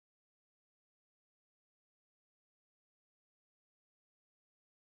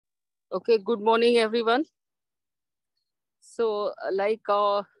Okay, good morning, everyone. So,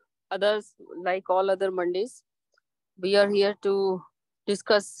 others, like all other Mondays, we are here to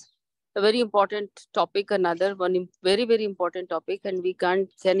discuss a very important topic, another one very, very important topic, and we can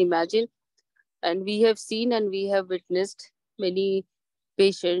imagine, and we have seen and we have witnessed many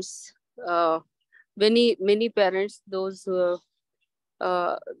patients, many parents, those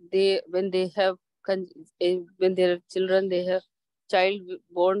uh, they when they have when their children they have child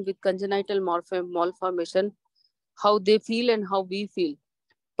born with congenital malformation, how they feel and how we feel,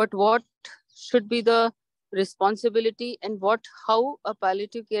 but what should be the responsibility, and what how a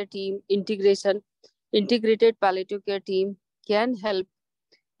palliative care team integrated palliative care team can help,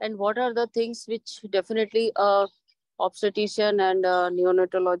 and what are the things which definitely a obstetrician and a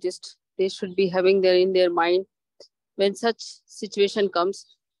neonatologist they should be having there in their mind when such situation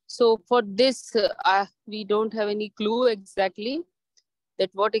comes. So for this, we don't have any clue exactly that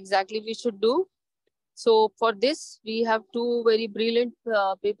what exactly we should do. So for this, we have two very brilliant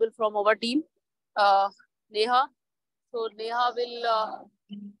people from our team. Uh, Neha. So Neha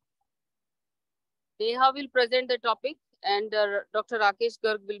will present the topic, and Dr. Rakesh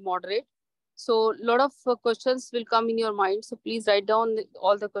Garg will moderate. So a lot of questions will come in your mind. So please write down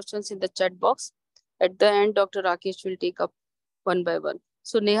all the questions in the chat box. At the end, Dr. Rakesh will take up one by one.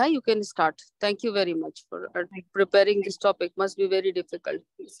 So Neha, you can start. Thank you very much for preparing this topic. Must be very difficult.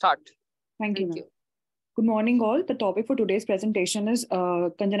 Start. Thank you, Thank ma'am. you. Good morning, all. The topic for today's presentation is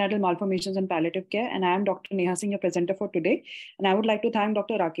congenital malformations and palliative care, and I am Dr. Neha Singh, your presenter for today. And I would like to thank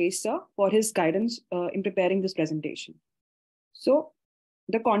Dr. Rakesh sir for his guidance in preparing this presentation. So,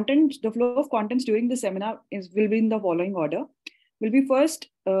 the flow of contents during the seminar will be in the following order. We'll be first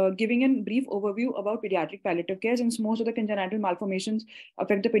giving a brief overview about pediatric palliative care, since most of the congenital malformations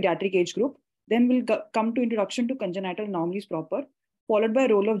affect the pediatric age group. Then we'll come to introduction to congenital anomalies proper, followed by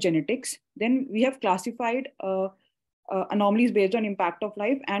role of genetics. Then we have classified anomalies based on impact of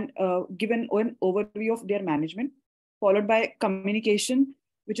life and given an overview of their management, followed by communication,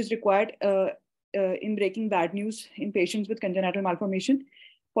 which is required in breaking bad news in patients with congenital malformation,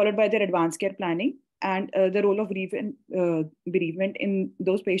 followed by their advanced care planning and the role of bereavement in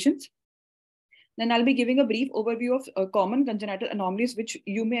those patients. Then I'll be giving a brief overview of common congenital anomalies which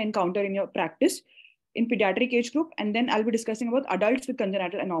you may encounter in your practice in pediatric age group, and then I'll be discussing about adults with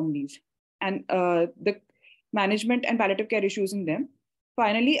congenital anomalies and the management and palliative care issues in them.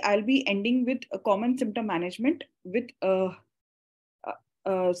 Finally, I'll be ending with a common symptom management with with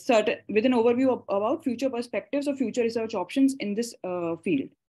an overview about future perspectives or future research options in this field.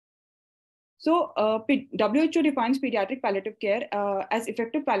 So, WHO defines pediatric palliative care as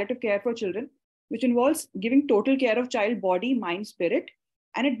effective palliative care for children, which involves giving total care of child body, mind, spirit,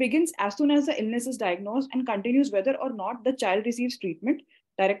 and it begins as soon as the illness is diagnosed and continues whether or not the child receives treatment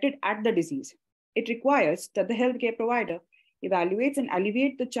directed at the disease. It requires that the healthcare provider evaluates and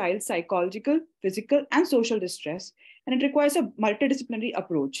alleviates the child's psychological, physical, and social distress, and it requires a multidisciplinary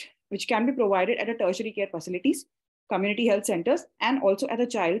approach, which can be provided at a tertiary care facilities, community health centers, and also at the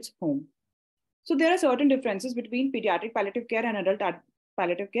child's home. So there are certain differences between pediatric palliative care and adult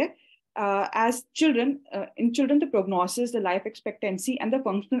palliative care. As children, in children, the prognosis, the life expectancy, and the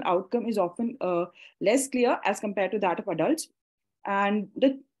functional outcome is often less clear as compared to that of adults. And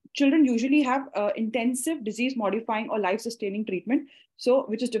the children usually have intensive disease modifying or life sustaining treatment, so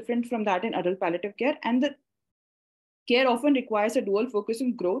which is different from that in adult palliative care. And the care often requires a dual focus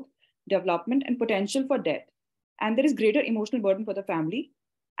on growth, development, and potential for death. And there is greater emotional burden for the family.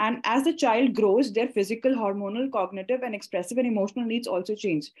 And as the child grows, their physical, hormonal, cognitive, and expressive and emotional needs also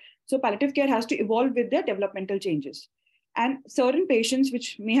change. So palliative care has to evolve with their developmental changes. And certain patients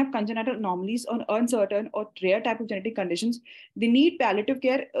which may have congenital anomalies or uncertain or rare type of genetic conditions, they need palliative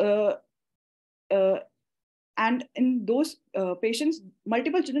care. And in those patients,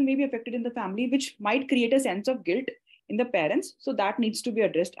 multiple children may be affected in the family, which might create a sense of guilt in the parents. So that needs to be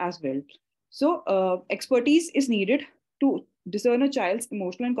addressed as well. So expertise is needed to discern a child's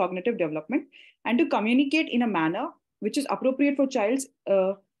emotional and cognitive development and to communicate in a manner which is appropriate for child's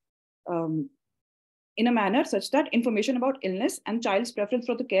in a manner such that information about illness and child's preference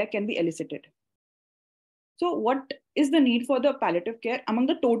for the care can be elicited. So what is the need for the palliative care? Among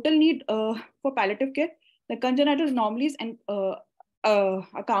the total need for palliative care, the congenital anomalies and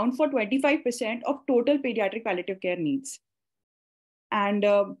account for 25% of total pediatric palliative care needs. And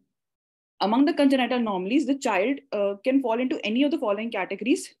among the congenital anomalies, the child can fall into any of the following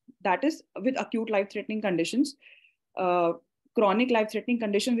categories. That is, with acute life-threatening conditions, chronic life-threatening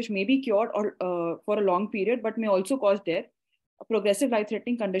condition which may be cured or for a long period but may also cause death, a progressive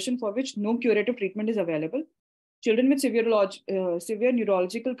life-threatening condition for which no curative treatment is available, children with severe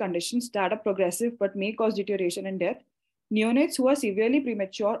neurological conditions that are progressive but may cause deterioration and death, neonates who are severely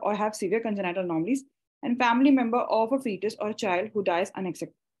premature or have severe congenital anomalies, and family member of a fetus or a child who dies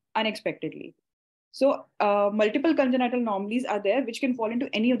unexpectedly. So multiple congenital anomalies are there which can fall into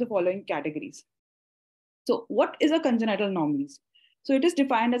any of the following categories. So what is a congenital anomalies? So it is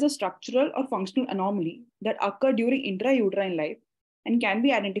defined as a structural or functional anomaly that occur during intrauterine life and can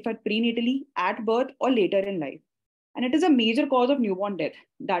be identified prenatally, at birth, or later in life. And it is a major cause of newborn death.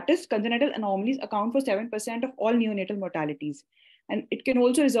 That is, congenital anomalies account for 7% of all neonatal mortalities. And it can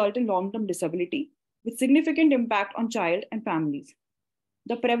also result in long-term disability with significant impact on child and families.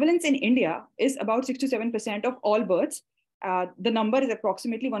 The prevalence in India is about 6 to 7% of all births. The number is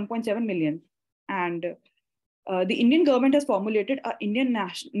approximately 1.7 million. And the Indian government has formulated an Indian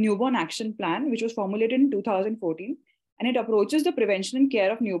Newborn Action Plan, which was formulated in 2014, and it approaches the prevention and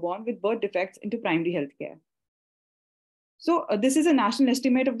care of newborn with birth defects into primary health care. So this is a national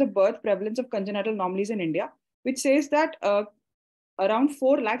estimate of the birth prevalence of congenital anomalies in India, which says that around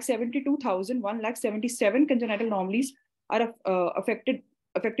 4,72,177 congenital anomalies are affected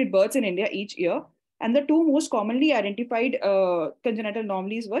births in India each year. And the two most commonly identified congenital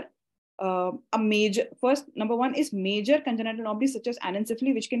anomalies were number one is major congenital anomalies such as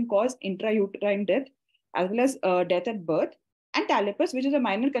anencephaly, which can cause intrauterine death, as well as death at birth, and talipes, which is a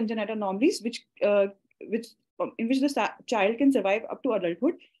minor congenital anomalies, in which the child can survive up to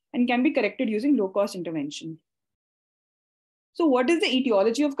adulthood and can be corrected using low-cost intervention. So what is the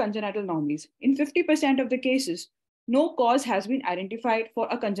etiology of congenital anomalies? In 50% of the cases, no cause has been identified for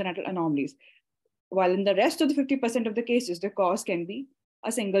a congenital anomalies, while in the rest of the 50% of the cases, the cause can be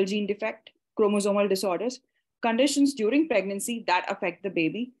a single gene defect, chromosomal disorders, conditions during pregnancy that affect the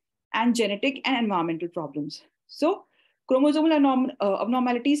baby, and genetic and environmental problems. So chromosomal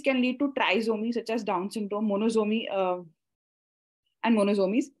abnormalities can lead to trisomy, such as Down syndrome, monosomy, and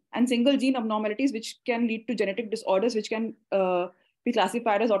monosomies, and single gene abnormalities, which can lead to genetic disorders, which can be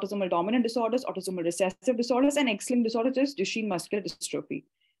classified as autosomal dominant disorders, autosomal recessive disorders, and X-linked disorders, such as Duchenne muscular dystrophy.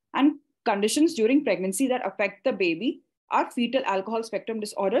 And conditions during pregnancy that affect the baby are fetal alcohol spectrum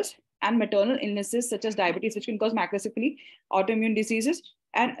disorders and maternal illnesses such as diabetes, which can cause macrocephaly, autoimmune diseases,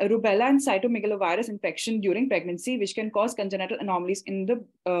 and rubella and cytomegalovirus infection during pregnancy, which can cause congenital anomalies in the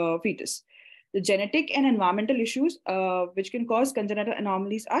fetus. The genetic and environmental issues which can cause congenital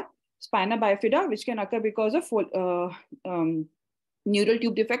anomalies are spina bifida, which can occur because of neural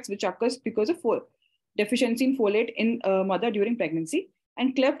tube defects, which occurs because of deficiency in folate in mother during pregnancy,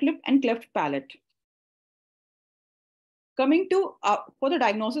 and cleft lip and cleft palate. Coming to for the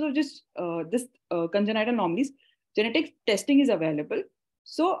diagnosis of this congenital anomalies, genetic testing is available.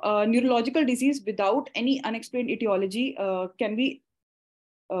 So neurological disease without any unexplained etiology can be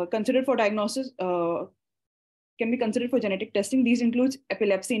considered for diagnosis, can be considered for genetic testing. These include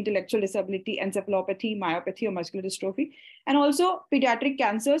epilepsy, intellectual disability, encephalopathy, myopathy, or muscular dystrophy. And also pediatric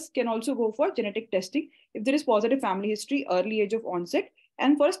cancers can also go for genetic testing if there is positive family history, early age of onset,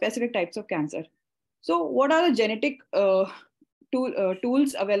 and for specific types of cancer. So what are the genetic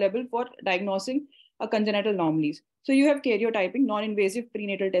tools available for diagnosing a congenital anomalies? So you have karyotyping, non-invasive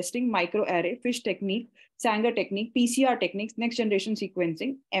prenatal testing, microarray, FISH technique, Sanger technique, PCR techniques, next generation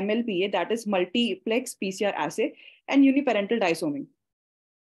sequencing, MLPA, that is multiplex PCR assay, and uniparental disomy.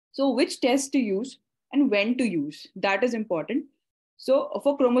 So which test to use and when to use, that is important. So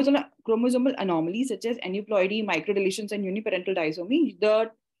for chromosomal anomalies such as aneuploidy, microdeletions, and uniparental disomy,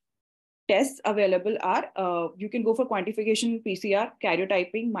 the tests available are, you can go for quantification PCR,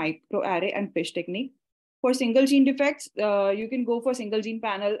 karyotyping, microarray, and FISH technique. For single gene defects, you can go for single gene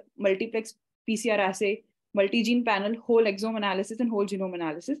panel, multiplex PCR assay, multi-gene panel, whole exome analysis, and whole genome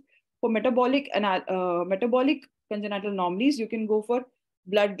analysis. For metabolic congenital anomalies, you can go for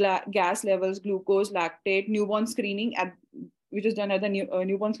blood gas levels, glucose, lactate, newborn screening, which is done at the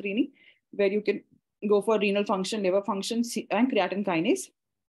newborn screening, where you can go for renal function, liver function, and creatine kinase,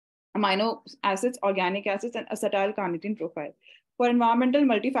 amino acids, organic acids, and acetyl carnitine profile. For environmental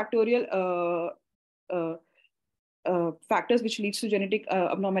multifactorial factors which leads to genetic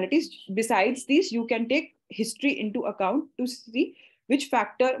abnormalities, besides these, you can take history into account to see which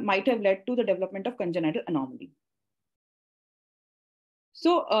factor might have led to the development of congenital anomaly.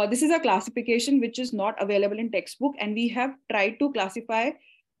 So this is a classification which is not available in textbook, and we have tried to classify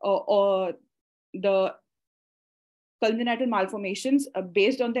the congenital malformations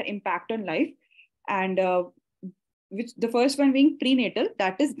based on their impact on life, and which the first one being prenatal,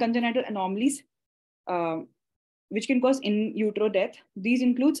 that is congenital anomalies which can cause in utero death. These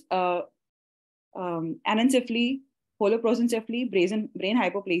includes anencephaly, holoprosencephaly, brain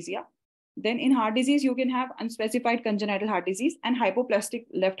hypoplasia, Then in heart disease, you can have unspecified congenital heart disease and hypoplastic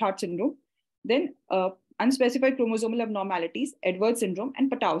left heart syndrome. Then unspecified chromosomal abnormalities, Edwards syndrome, and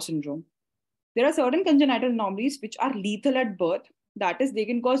Patau syndrome. There are certain congenital anomalies which are lethal at birth. That is, they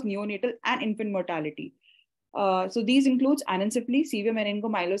can cause neonatal and infant mortality. So these includes anencephaly, severe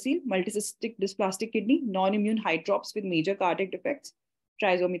meningomyelocele, multicystic dysplastic kidney, non-immune hydrops with major cardiac defects,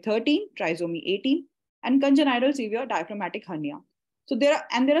 trisomy 13, trisomy 18, and congenital severe diaphragmatic hernia. So there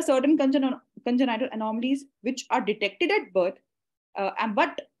are certain congenital anomalies which are detected at birth,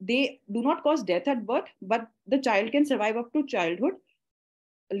 but they do not cause death at birth, but the child can survive up to childhood,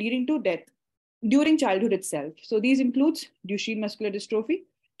 leading to death during childhood itself. So these includes Duchenne muscular dystrophy,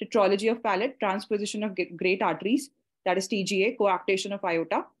 tetralogy of palate, transposition of great arteries, that is TGA, coarctation of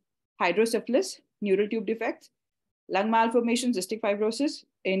aorta, hydrocephalus, neural tube defects, lung malformations, cystic fibrosis.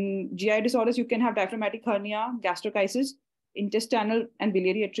 In GI disorders, you can have diaphragmatic hernia, gastroschisis, intestinal and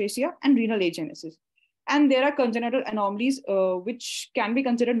biliary atresia, and renal agenesis. And there are congenital anomalies which can be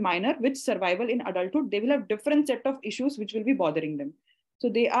considered minor, with survival in adulthood. They will have different set of issues which will be bothering them. So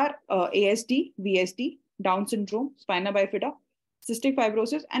they are ASD, VSD, Down syndrome, spina bifida, cystic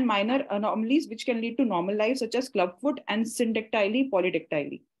fibrosis, and minor anomalies which can lead to normal life, such as clubfoot and syndactyly,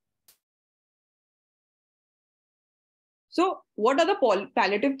 polydactyly. So what are the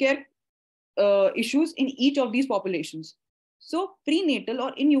palliative care issues in each of these populations? So prenatal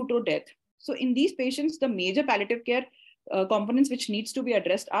or in utero death. So in these patients, the major palliative care components which needs to be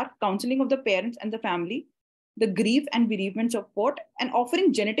addressed are counseling of the parents and the family, the grief and bereavement support, and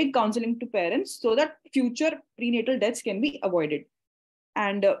offering genetic counseling to parents so that future prenatal deaths can be avoided.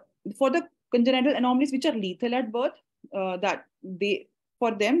 And for the congenital anomalies which are lethal at birth,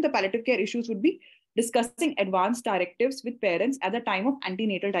 for them, the palliative care issues would be discussing advanced directives with parents at the time of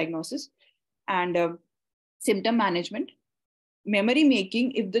antenatal diagnosis, and symptom management, memory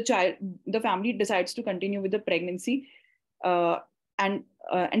making if the family decides to continue with the pregnancy and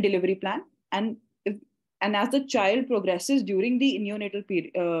delivery plan, and as the child progresses during the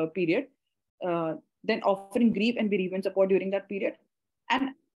neonatal period, then offering grief and bereavement support during that period, and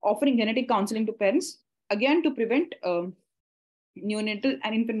offering genetic counseling to parents, again to prevent neonatal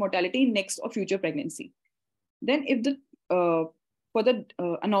and infant mortality in next or future pregnancy. Then if for the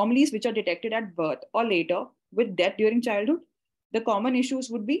anomalies which are detected at birth or later with death during childhood, the common issues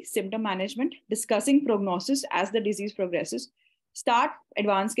would be symptom management, discussing prognosis as the disease progresses, start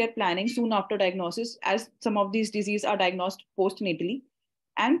advanced care planning soon after diagnosis, as some of these diseases are diagnosed postnatally,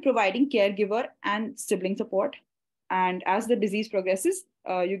 and providing caregiver and sibling support. And as the disease progresses,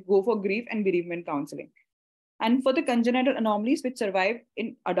 you go for grief and bereavement counseling. And for the congenital anomalies which survive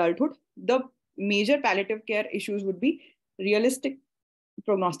in adulthood, the major palliative care issues would be realistic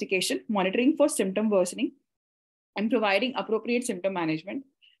prognostication, monitoring for symptom worsening, and providing appropriate symptom management,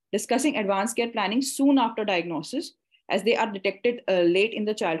 discussing advanced care planning soon after diagnosis, as they are detected late in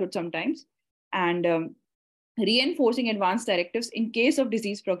the childhood sometimes, and reinforcing advanced directives in case of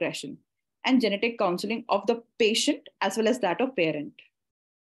disease progression, and genetic counseling of the patient as well as that of parent.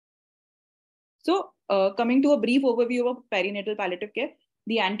 So coming to a brief overview of perinatal palliative care,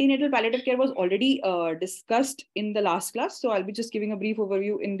 the antenatal palliative care was already discussed in the last class. So I'll be just giving a brief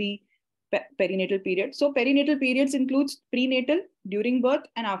overview in the perinatal period. So perinatal periods includes prenatal, during birth,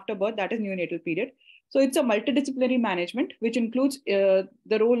 and after birth, that is neonatal period. So it's a multidisciplinary management, which includes the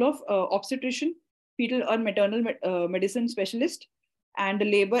role of obstetrician, fetal or maternal medicine specialist, and the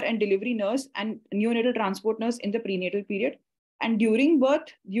labor and delivery nurse and neonatal transport nurse in the prenatal period. And during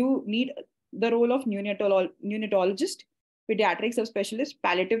birth, you need the role of neonatologist, pediatric subspecialist,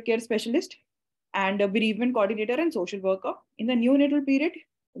 palliative care specialist, and a bereavement coordinator and social worker. In the neonatal period,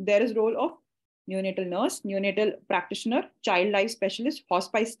 there is role of neonatal nurse, neonatal practitioner, child life specialist,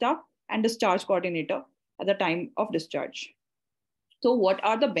 hospice staff, and discharge coordinator at the time of discharge. So what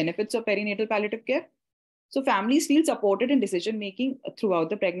are the benefits of perinatal palliative care? So families feel supported in decision making throughout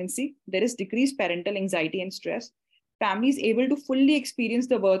the pregnancy. There is decreased parental anxiety and stress. Families able to fully experience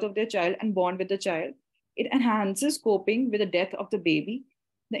the birth of their child and bond with the child. It enhances coping with the death of the baby.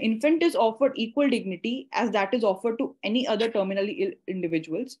 The infant is offered equal dignity as that is offered to any other terminally ill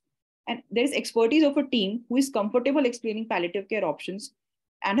individuals. And there is expertise of a team who is comfortable explaining palliative care options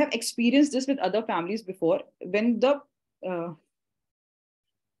and have experienced this with other families before when the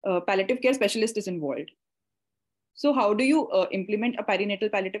palliative care specialist is involved. So how do you implement a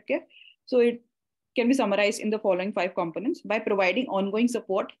perinatal palliative care? So it can be summarized in the following 5 components: by providing ongoing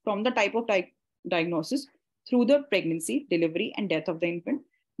support from the type of diagnosis through the pregnancy, delivery, and death of the infant,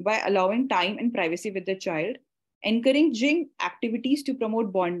 by allowing time and privacy with the child, encouraging activities to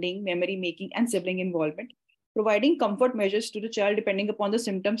promote bonding, memory making, and sibling involvement, providing comfort measures to the child depending upon the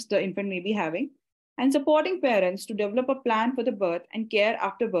symptoms the infant may be having, and supporting parents to develop a plan for the birth and care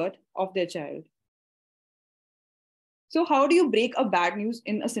after birth of their child. So, how do you break a bad news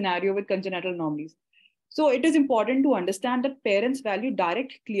in a scenario with congenital anomalies? So, it is important to understand that parents value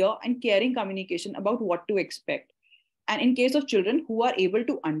direct, clear, and caring communication about what to expect. And in case of children who are able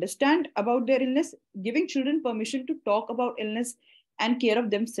to understand about their illness, giving children permission to talk about illness and care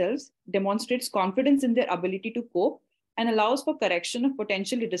of themselves demonstrates confidence in their ability to cope and allows for correction of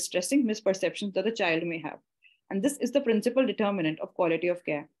potentially distressing misperceptions that the child may have. And this is the principal determinant of quality of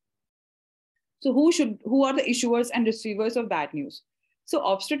care. So who are the issuers and receivers of bad news? So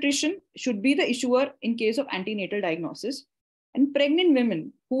obstetrician should be the issuer in case of antenatal diagnosis, and pregnant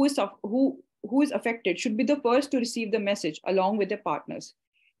women who is affected should be the first to receive the message along with their partners.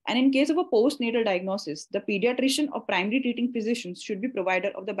 And in case of a postnatal diagnosis, the pediatrician or primary treating physicians should be provider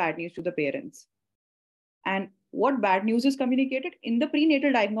of the bad news to the parents. And what bad news is communicated? In the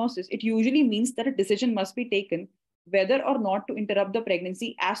prenatal diagnosis, it usually means that a decision must be taken whether or not to interrupt the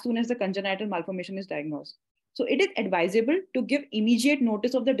pregnancy as soon as the congenital malformation is diagnosed. So it is advisable to give immediate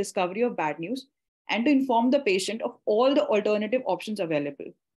notice of the discovery of bad news and to inform the patient of all the alternative options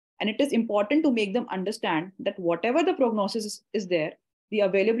available. And it is important to make them understand that whatever the prognosis is there, the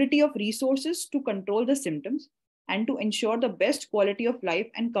availability of resources to control the symptoms and to ensure the best quality of life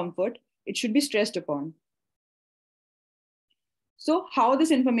and comfort, it should be stressed upon. So how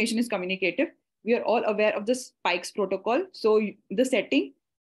this information is communicative? We are all aware of the Spikes protocol. So the setting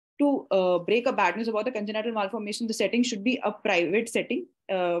to break a bad news about the congenital malformation, the setting should be a private setting.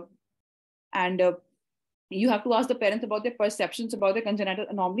 And you have to ask the parents about their perceptions about the congenital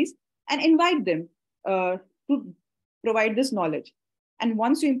anomalies and invite them to provide this knowledge. And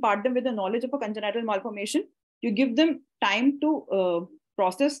once you impart them with the knowledge of a congenital malformation, you give them time to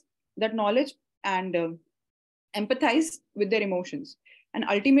process that knowledge and empathize with their emotions, and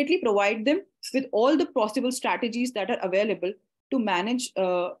ultimately provide them with all the possible strategies that are available to manage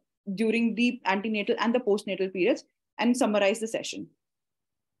during the antenatal and the postnatal periods, and summarize the session.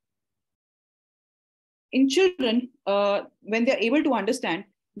 In children, when they're able to understand,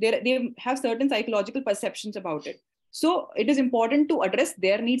 they have certain psychological perceptions about it. So it is important to address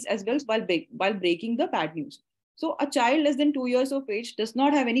their needs as well while breaking the bad news. So a child less than 2 years of age does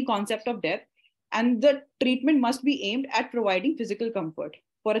not have any concept of death, and the treatment must be aimed at providing physical comfort.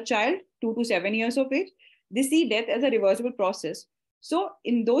 For a child 2 to 7 years of age, they see death as a reversible process. So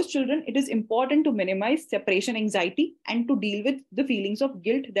in those children, it is important to minimize separation anxiety and to deal with the feelings of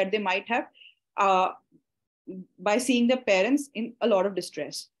guilt that they might have by seeing their parents in a lot of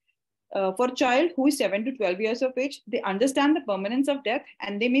distress. For a child who is 7 to 12 years of age, they understand the permanence of death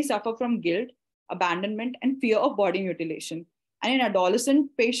and they may suffer from guilt, abandonment, and fear of body mutilation. And in adolescent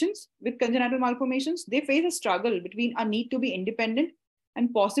patients with congenital malformations, they face a struggle between a need to be independent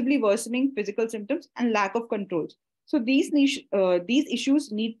and possibly worsening physical symptoms and lack of controls. So these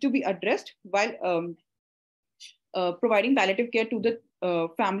issues need to be addressed while providing palliative care to the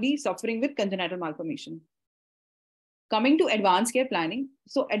family suffering with congenital malformation. Coming to advanced care planning.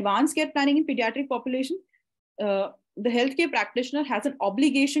 So advanced care planning in pediatric population, the healthcare practitioner has an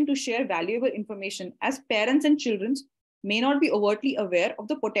obligation to share valuable information, as parents and children may not be overtly aware of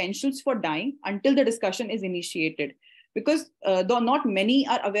the potentials for dying until the discussion is initiated, because though not many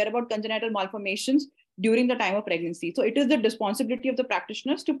are aware about congenital malformations during the time of pregnancy. So it is the responsibility of the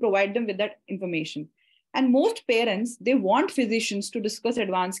practitioners to provide them with that information. And most parents, they want physicians to discuss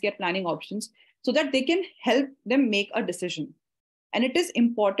advanced care planning options so that they can help them make a decision. And it is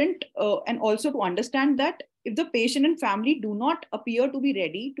important and also to understand that if the patient and family do not appear to be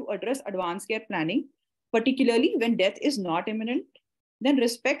ready to address advanced care planning, particularly when death is not imminent, then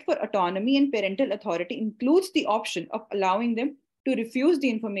respect for autonomy and parental authority includes the option of allowing them to refuse the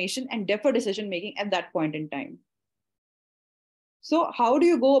information and defer decision making at that point in time. So how do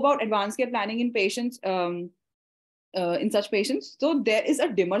you go about advanced care planning in patients, in such patients? So there is a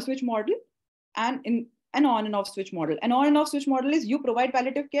dimmer switch model and in an on and off switch model. An on and off switch model is you provide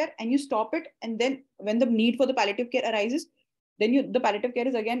palliative care and you stop it, and then when the need for the palliative care arises, then the palliative care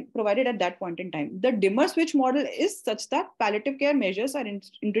is again provided at that point in time. The dimmer switch model is such that palliative care measures are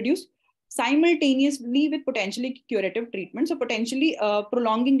introduced simultaneously with potentially curative treatments, or potentially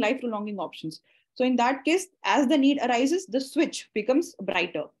prolonging options. So in that case, as the need arises, the switch becomes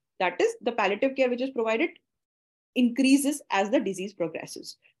brighter. That is, the palliative care which is provided increases as the disease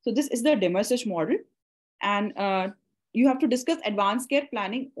progresses. So this is the dimmer switch model. And you have to discuss advanced care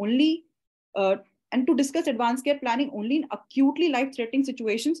planning only, and to discuss advanced care planning only in acutely life-threatening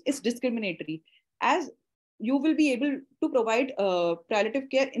situations is discriminatory, as you will be able to provide palliative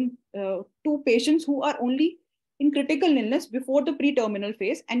care to patients who are only in critical illness before the pre-terminal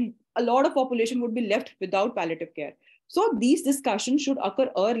phase, and a lot of population would be left without palliative care. So these discussions should occur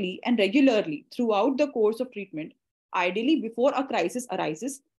early and regularly throughout the course of treatment, ideally before a crisis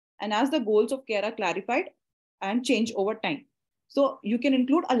arises, and as the goals of care are clarified and change over time. So you can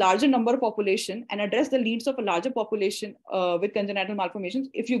include a larger number of population and address the needs of a larger population with congenital malformations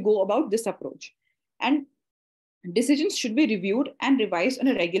if you go about this approach. And decisions should be reviewed and revised on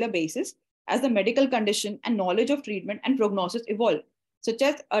a regular basis as the medical condition and knowledge of treatment and prognosis evolve. Such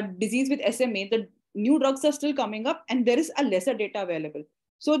as a disease with SMA, the new drugs are still coming up and there is a lesser data available.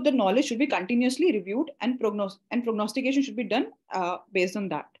 So the knowledge should be continuously reviewed and prognostication should be done based on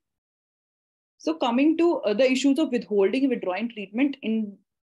that. So coming to the issues of withholding and withdrawing treatment in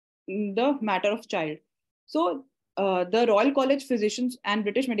the matter of child. So the Royal College Physicians and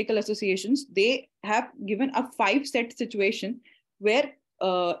British Medical Associations, they have given a 5-set situation where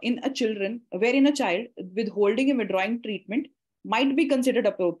in a child withholding and withdrawing treatment might be considered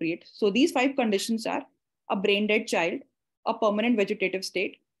appropriate. So these 5 conditions are a brain dead child, a permanent vegetative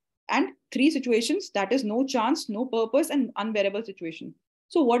state, and 3 situations, that is no chance, no purpose, and unbearable situation.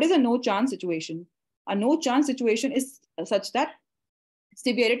 So what is a no chance situation? A no chance situation is such that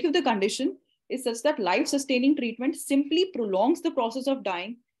severity of the condition is such that life-sustaining treatment simply prolongs the process of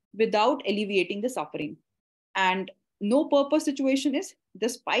dying without alleviating the suffering. And no purpose situation is,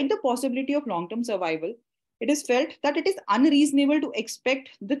 despite the possibility of long-term survival, it is felt that it is unreasonable to expect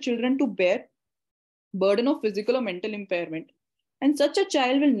the children to bear burden of physical or mental impairment. And such a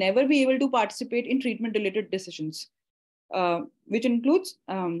child will never be able to participate in treatment-related decisions, which includes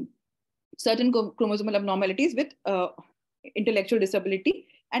certain chromosomal abnormalities with intellectual disability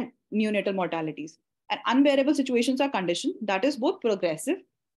and neonatal mortalities. And unbearable situations are conditions that is both progressive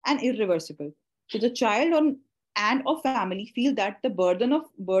and irreversible. So the child or family feel that the burden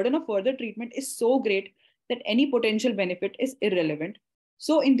of further treatment is so great that any potential benefit is irrelevant.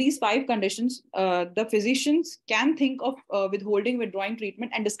 So in these 5 conditions, the physicians can think of withholding, withdrawing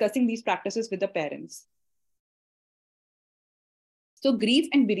treatment and discussing these practices with the parents. So grief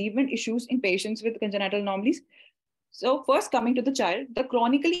and bereavement issues in patients with congenital anomalies. So first, coming to the child, the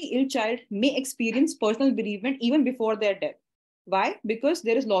chronically ill child may experience personal bereavement even before their death. Why? Because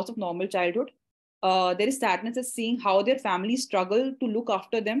there is loss of normal childhood. There is sadness at seeing how their families struggle to look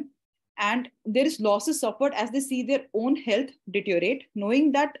after them. And there is losses suffered as they see their own health deteriorate,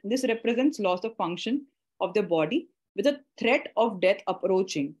 knowing that this represents loss of function of their body with a threat of death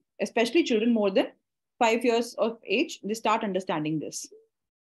approaching, especially children more than 5 years of age, they start understanding this.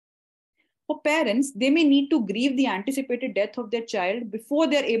 For parents, they may need to grieve the anticipated death of their child before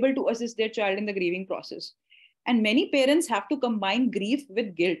they're able to assist their child in the grieving process. And many parents have to combine grief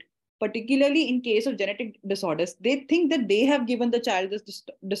with guilt, particularly in case of genetic disorders. They think that they have given the child this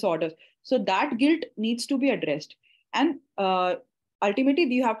disorder. So that guilt needs to be addressed. And ultimately,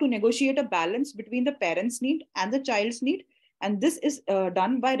 you have to negotiate a balance between the parent's need and the child's need. And this is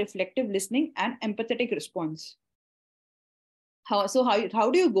done by reflective listening and empathetic response. How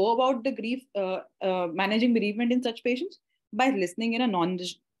do you go about the grief, managing bereavement in such patients? By listening in a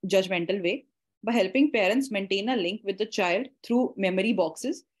non-judgmental way, by helping parents maintain a link with the child through memory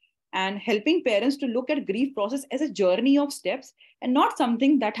boxes, and helping parents to look at grief process as a journey of steps and not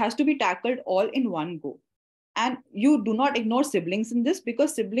something that has to be tackled all in one go. And you do not ignore siblings in this,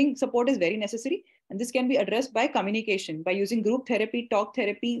 because sibling support is very necessary. And this can be addressed by communication, by using group therapy, talk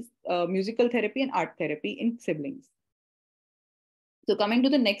therapy, musical therapy, and art therapy in siblings. So coming to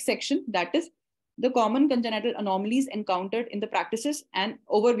the next section, that is the common congenital anomalies encountered in the practices and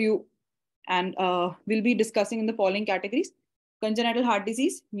overview. And we'll be discussing in the following categories: congenital heart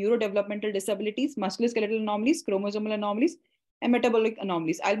disease, neurodevelopmental disabilities, musculoskeletal anomalies, chromosomal anomalies, and metabolic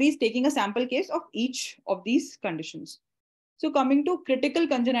anomalies. I'll be taking a sample case of each of these conditions. So coming to critical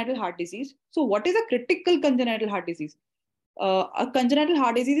congenital heart disease. So what is a critical congenital heart disease? A congenital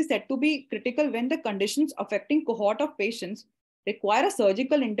heart disease is said to be critical when the conditions affecting cohort of patients require a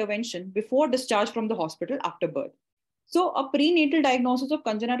surgical intervention before discharge from the hospital after birth. So a prenatal diagnosis of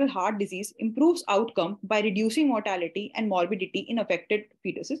congenital heart disease improves outcome by reducing mortality and morbidity in affected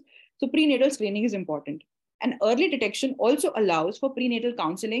fetuses. So prenatal screening is important. And early detection also allows for prenatal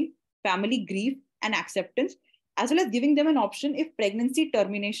counseling, family grief, and acceptance, as well as giving them an option if pregnancy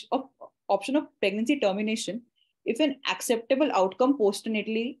termination if an acceptable outcome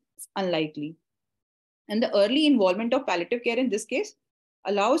postnatally is unlikely. And the early involvement of palliative care in this case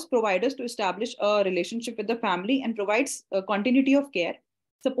allows providers to establish a relationship with the family and provides a continuity of care,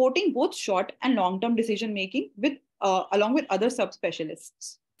 supporting both short and long-term decision making with along with other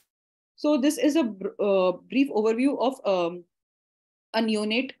subspecialists. So this is a brief overview of a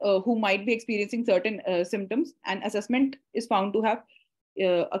neonate who might be experiencing certain symptoms, and assessment is found to have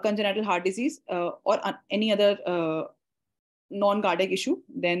a congenital heart disease or any other non-cardiac issue,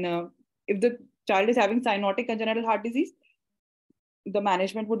 then if the child is having cyanotic congenital heart disease, the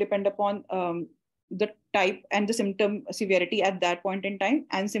management would depend upon the type and the symptom severity at that point in time.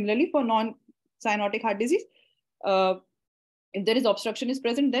 And similarly, for non-cyanotic heart disease, if there is obstruction is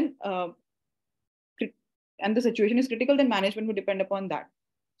present, then and the situation is critical, then management would depend upon that.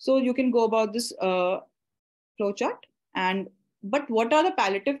 So you can go about this flow chart. And but what are the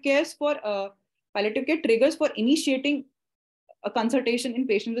palliative cares for palliative care triggers for initiating a consultation in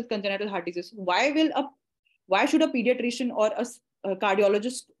patients with congenital heart disease? Why should a pediatrician or a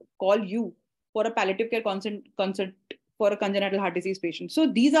cardiologist call you for a palliative care consult for a congenital heart disease patient? So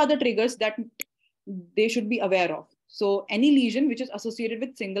these are the triggers that they should be aware of. So any lesion which is associated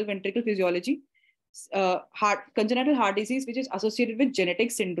with single ventricle physiology, congenital heart disease which is associated with genetic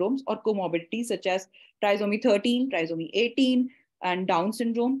syndromes or comorbidities such as trisomy 13, trisomy 18, and Down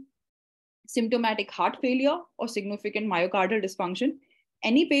syndrome, symptomatic heart failure or significant myocardial dysfunction,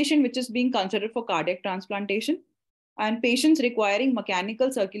 any patient which is being considered for cardiac transplantation, and patients requiring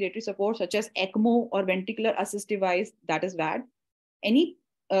mechanical circulatory support such as ECMO or ventricular assist device, that is VAD, any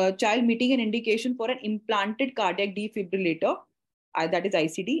child meeting an indication for an implanted cardiac defibrillator, that is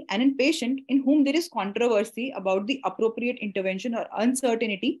ICD, and in patient in whom there is controversy about the appropriate intervention or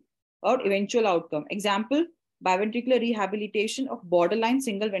uncertainty about eventual outcome. Example, biventricular rehabilitation of borderline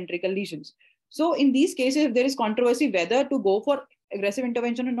single ventricle lesions. So in these cases, if there is controversy whether to go for aggressive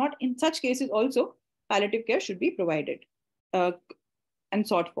intervention or not, in such cases also, palliative care should be provided and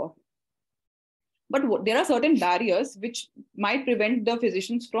sought for. But there are certain barriers which might prevent the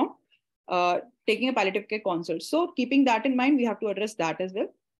physicians from taking a palliative care consult. So keeping that in mind, we have to address that as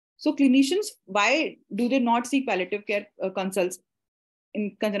well. So clinicians, why do they not seek palliative care consults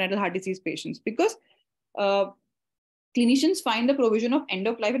in congenital heart disease patients? Because clinicians find the provision of end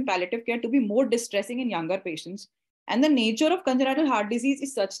of life and palliative care to be more distressing in younger patients. And the nature of congenital heart disease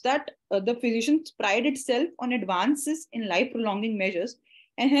is such that the physicians pride itself on advances in life prolonging measures,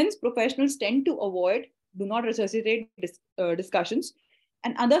 and hence professionals tend to avoid, do not resuscitate discussions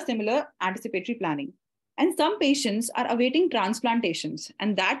and other similar anticipatory planning. And some patients are awaiting transplantations,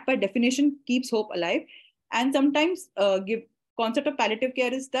 and that by definition keeps hope alive. And sometimes concept of palliative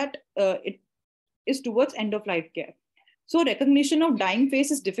care is that it is towards end of life care. So recognition of dying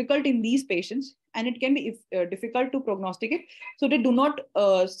phase is difficult in these patients, and it can be difficult to prognosticate. So they do not,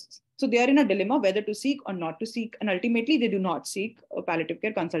 so they are in a dilemma whether to seek or not to seek, and ultimately they do not seek palliative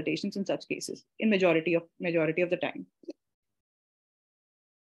care consultations in such cases in majority of the time.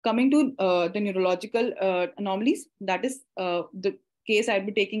 Coming to the neurological anomalies, that is the case I'll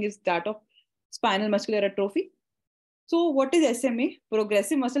be taking is that of spinal muscular atrophy. So what is SMA?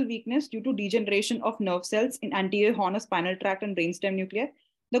 Progressive muscle weakness due to degeneration of nerve cells in anterior horn of spinal tract and brainstem nuclei.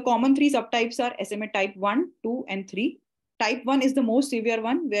 The common three subtypes are SMA type 1, 2, and 3. Type 1 is the most severe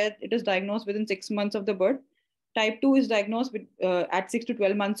one, where it is diagnosed within 6 months of the birth. Type 2 is diagnosed with, at 6 to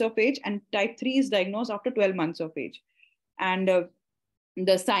 12 months of age, and type 3 is diagnosed after 12 months of age. And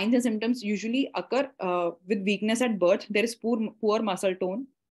the signs and symptoms usually occur with weakness at birth. There is poor muscle tone,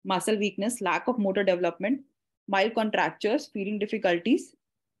 muscle weakness, lack of motor development, mild contractures, feeding difficulties,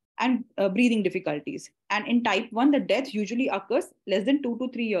 and breathing difficulties. And in type 1, the death usually occurs less than 2 to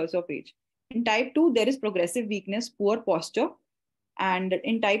 3 years of age. In type 2, there is progressive weakness, poor posture. And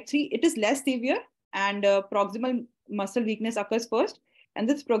in type 3, it is less severe, and proximal muscle weakness occurs first, and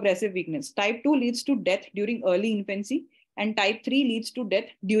this progressive weakness. Type 2 leads to death during early infancy, and type 3 leads to death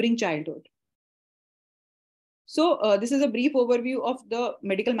during childhood. So this is a brief overview of the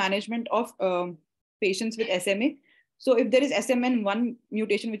medical management of patients with SMA. So if there is SMN1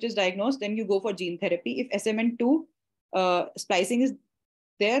 mutation which is diagnosed, then you go for gene therapy. If SMN2 splicing is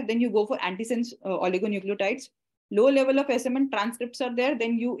there, then you go for antisense oligonucleotides. Low level of SMN transcripts are there,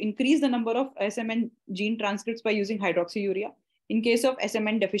 then you increase the number of SMN gene transcripts by using hydroxyurea. In case of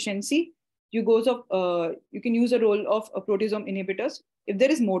SMN deficiency, you can use a role of proteasome inhibitors. If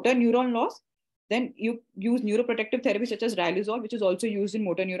there is motor neuron loss, then you use neuroprotective therapy such as riluzole, which is also used in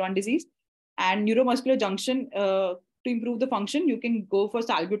motor neuron disease. And neuromuscular junction, to improve the function, you can go for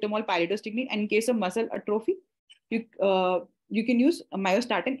salbutamol pyridostigmine. And in case of muscle atrophy, you can use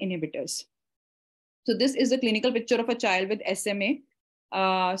myostatin inhibitors. So this is a clinical picture of a child with SMA.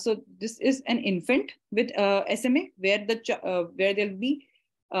 So this is an infant with SMA where there'll be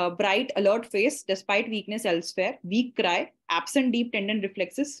bright, alert face despite weakness elsewhere, weak cry, absent deep tendon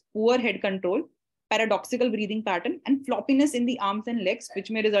reflexes, poor head control, paradoxical breathing pattern, and floppiness in the arms and legs,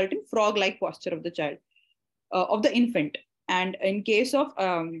 which may result in frog-like posture of the child, of the infant. And in case of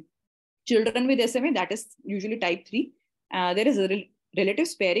children with SMA, that is usually type 3, there is a relative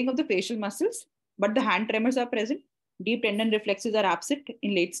sparing of the facial muscles, but the hand tremors are present. Deep tendon reflexes are absent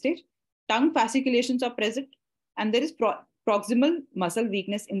in late stage. Tongue fasciculations are present, and there is proximal muscle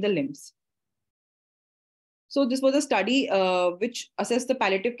weakness in the limbs. So this was a study which assessed the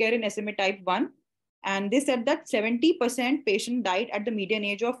palliative care in SMA type 1. And they said that 70% patient died at the median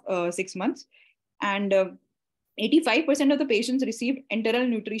age of 6 months. And 85% of the patients received enteral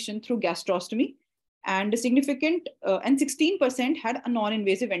nutrition through gastrostomy. And significant, and 16% had a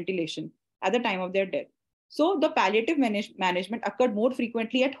non-invasive ventilation at the time of their death. So the palliative management occurred more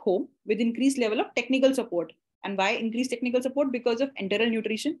frequently at home with increased level of technical support. And why increased technical support? Because of enteral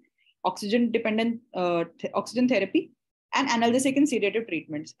nutrition, oxygen-dependent oxygen therapy, and analgesic and sedative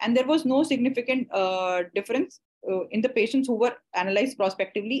treatments. And there was no significant difference in the patients who were analyzed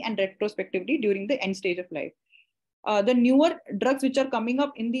prospectively and retrospectively during the end stage of life. The newer drugs which are coming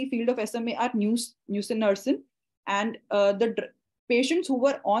up in the field of SMA are nusinersen, and patients who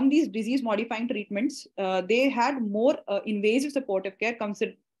were on these disease-modifying treatments, they had more invasive supportive care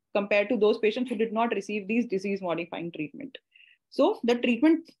compared to those patients who did not receive these disease-modifying treatment. So the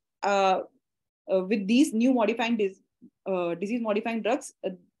treatment with these new disease-modifying drugs,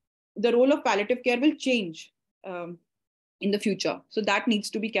 the role of palliative care will change in the future. So that needs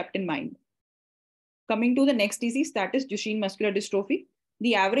to be kept in mind. Coming to the next disease, that is Duchenne muscular dystrophy.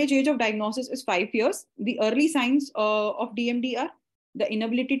 The average age of diagnosis is 5 years. The early signs of DMD are the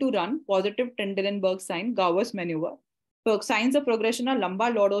inability to run, positive Trendelenburg sign, Gowers maneuver. Signs of progression are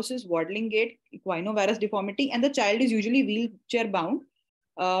lumbar lordosis, waddling gait, equinovarus deformity, and the child is usually wheelchair bound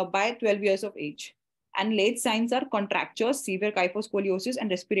by 12 years of age. And late signs are contractures, severe kyphoscoliosis, and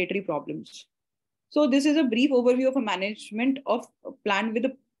respiratory problems. So this is a brief overview of a management of a plan with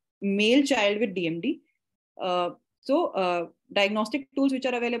a male child with DMD. Diagnostic tools which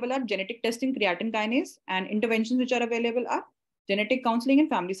are available are genetic testing, creatine kinase, and interventions which are available are genetic counseling and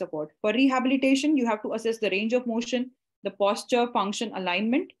family support. For rehabilitation, you have to assess the range of motion, the posture, function,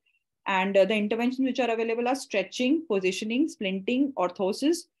 alignment, and the interventions which are available are stretching, positioning, splinting,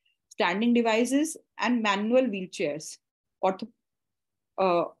 orthosis, standing devices, and manual wheelchairs.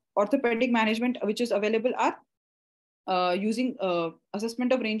 Orthopedic management which is available are using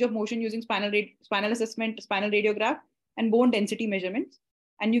assessment of range of motion using spinal assessment, spinal radiograph, and bone density measurements.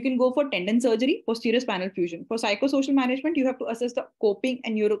 And you can go for tendon surgery, posterior spinal fusion. For psychosocial management, you have to assess the coping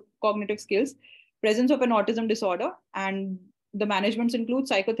and neurocognitive skills, presence of an autism disorder, and the managements include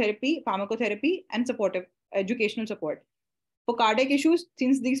psychotherapy, pharmacotherapy, and supportive educational support. For cardiac issues,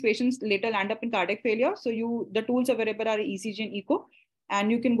 since these patients later land up in cardiac failure, so the tools available are ECG and echo,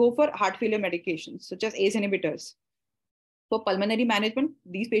 and you can go for heart failure medications such as ACE inhibitors. For pulmonary management,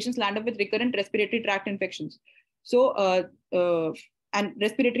 these patients land up with recurrent respiratory tract infections. So, and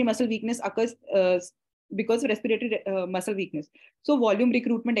respiratory muscle weakness occurs because of respiratory muscle weakness. So, volume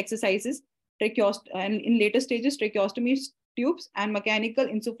recruitment exercises, and in later stages, tracheostomy tubes and mechanical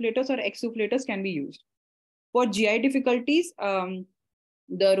insufflators or exsufflators can be used. For GI difficulties,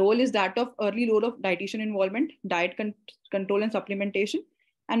 the role is that of early role of dietitian involvement, diet control and supplementation,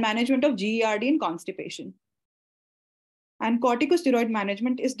 and management of GERD and constipation. And corticosteroid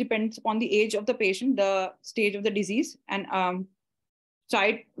management depends upon the age of the patient, the stage of the disease, and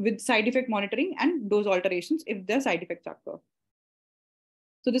side effect monitoring and dose alterations if the side effects occur.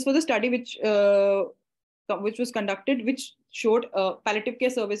 So this was a study which was conducted, which showed palliative care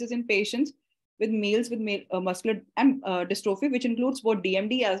services in patients with males with muscular dystrophy, which includes both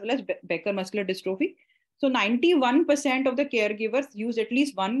DMD as well as Becker muscular dystrophy. So 91% of the caregivers use at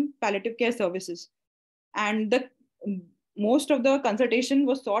least one palliative care services, and most of the consultation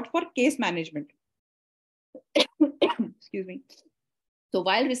was sought for case management. Excuse me. So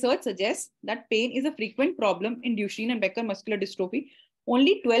while research suggests that pain is a frequent problem in Duchenne and Becker muscular dystrophy,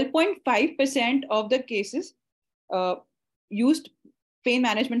 only 12.5% of the cases used pain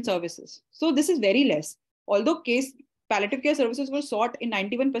management services. So this is very less. Although palliative care services were sought in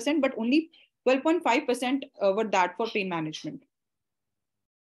 91%, but only 12.5% were that for pain management.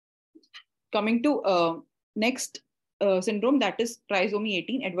 Coming to next syndrome, that is trisomy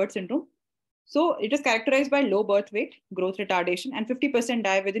 18, Edwards syndrome. So it is characterized by low birth weight, growth retardation, and 50%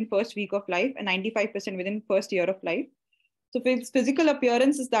 die within first week of life and 95% within first year of life. So physical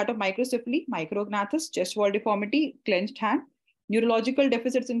appearance is that of microcephaly, micrognathus, chest wall deformity, clenched hand. Neurological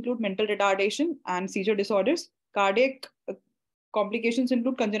deficits include mental retardation and seizure disorders. Cardiac complications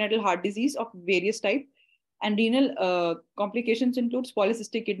include congenital heart disease of various types. And renal complications include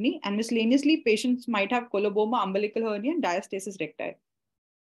polycystic kidney. And miscellaneously, patients might have coloboma, umbilical hernia, and diastasis recti.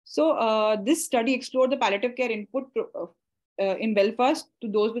 So this study explored the palliative care input in Belfast to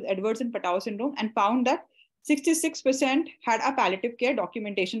those with Edwards and Patau syndrome and found that 66% had a palliative care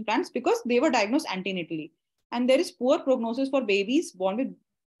documentation plans because they were diagnosed antenatally. And there is poor prognosis for babies born with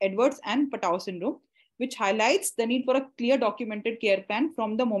Edwards and Patau syndrome, which highlights the need for a clear documented care plan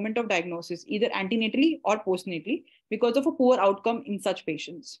from the moment of diagnosis, either antenatally or postnatally, because of a poor outcome in such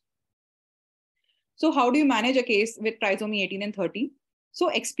patients. So how do you manage a case with trisomy 18 and 13? So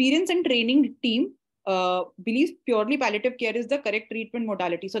experience and training team believes purely palliative care is the correct treatment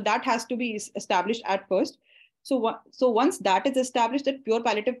modality. So that has to be established at first. So once that is established, that pure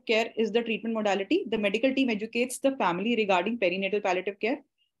palliative care is the treatment modality, the medical team educates the family regarding perinatal palliative care.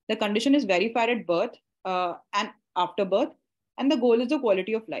 The condition is verified at birth and after birth, and the goal is the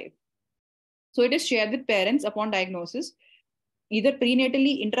quality of life. So it is shared with parents upon diagnosis, either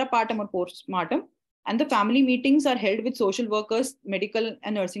prenatally, intrapartum, or postpartum. And the family meetings are held with social workers, medical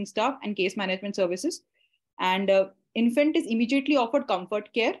and nursing staff, and case management services. And infant is immediately offered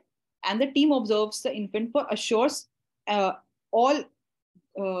comfort care, and the team observes the infant for assures to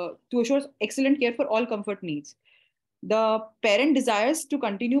assure excellent care for all comfort needs. The parent desires to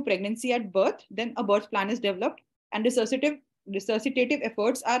continue pregnancy at birth, then a birth plan is developed, and resuscitative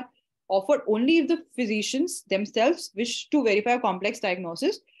efforts are offered only if the physicians themselves wish to verify a complex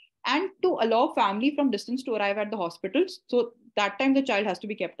diagnosis and to allow family from distance to arrive at the hospitals. So that time the child has to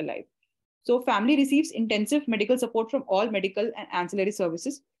be kept alive. So family receives intensive medical support from all medical and ancillary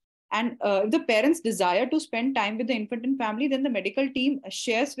services. And if the parents desire to spend time with the infant and family, then the medical team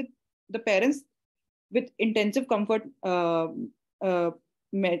shares with the parents with intensive comfort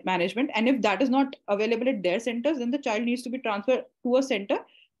management. And if that is not available at their centers, then the child needs to be transferred to a center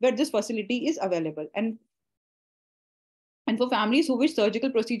where this facility is available. And for families who wish surgical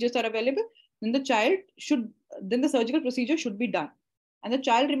procedures are available, then the surgical procedure should be done. And the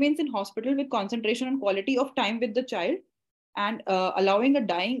child remains in hospital with concentration on quality of time with the child and allowing a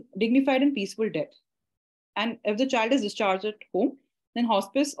dignified and peaceful death. And if the child is discharged at home, then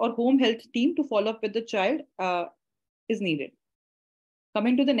hospice or home health team to follow up with the child is needed.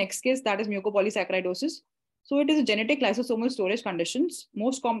 Coming to the next case, that is mucopolysaccharidosis. So it is a genetic lysosomal storage conditions.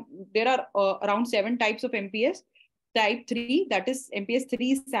 There are around 7 types of MPS. Type 3, that is MPS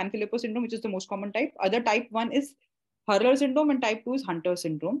 3 is Sanfilippo syndrome, which is the most common type. Other type 1 is Hurler syndrome, and type 2 is Hunter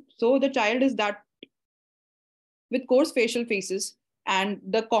syndrome. So the child is that with coarse facial faces, and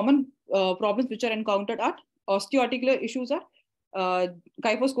the common problems which are encountered are osteoarticular issues are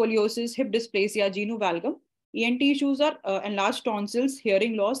kyphoscoliosis, hip dysplasia, genu valgum. ENT issues are enlarged tonsils,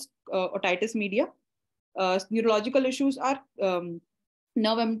 hearing loss, otitis media. Neurological issues are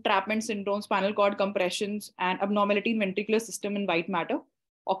nerve entrapment syndrome, spinal cord compressions, and abnormality in ventricular system and white matter.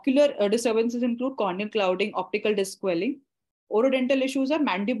 Ocular disturbances include corneal clouding, optical disc swelling. Orodental issues are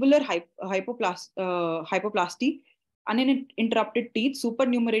mandibular hypoplasty, uninterrupted teeth,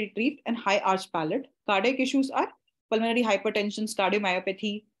 supernumerary teeth, and high arched palate. Cardiac issues are pulmonary hypertension,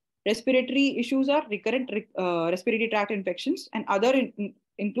 cardiomyopathy. Respiratory issues are recurrent respiratory tract infections, and other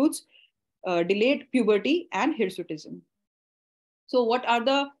includes delayed puberty and hirsutism. So what is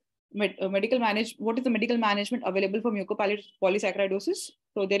the medical management available for mucopolysaccharidosis?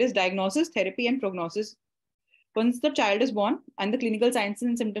 So there is diagnosis, therapy, and prognosis. Once the child is born and the clinical signs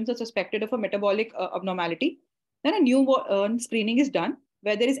and symptoms are suspected of a metabolic abnormality, then a newborn screening is done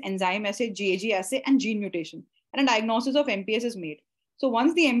where there is enzyme assay, GAG assay, and gene mutation, and a diagnosis of MPS is made. So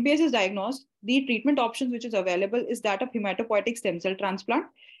once the MPS is diagnosed, the treatment options which is available is that of hematopoietic stem cell transplant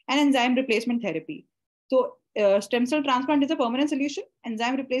and enzyme replacement therapy. So stem cell transplant is a permanent solution.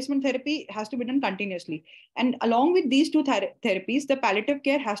 Enzyme replacement therapy has to be done continuously. And along with these two therapies, the palliative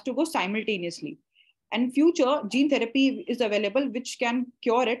care has to go simultaneously. And future gene therapy is available, which can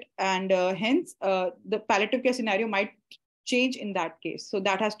cure it. And hence, the palliative care scenario might change in that case. So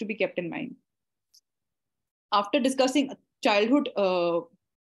that has to be kept in mind. After discussing childhood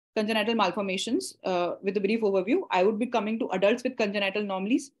congenital malformations with a brief overview, I would be coming to adults with congenital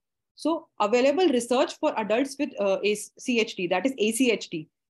anomalies. So available research for adults with CHD, that is ACHD.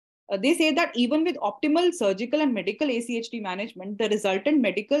 They say that even with optimal surgical and medical ACHD management, the resultant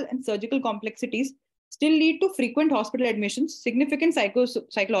medical and surgical complexities still lead to frequent hospital admissions, significant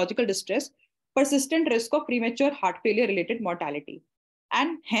psychological distress, persistent risk of premature heart failure related mortality.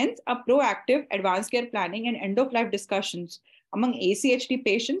 And hence, a proactive advanced care planning and end of life discussions among ACHD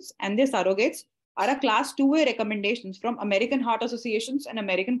patients and their surrogates are a class 2A recommendations from American Heart Associations and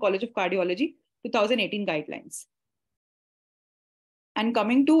American College of Cardiology 2018 guidelines. And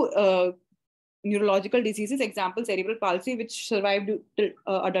coming to neurological diseases, example cerebral palsy, which survived till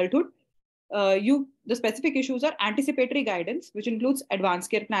adulthood. The specific issues are anticipatory guidance, which includes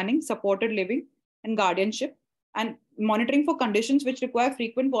advanced care planning, supported living, and guardianship. And monitoring for conditions which require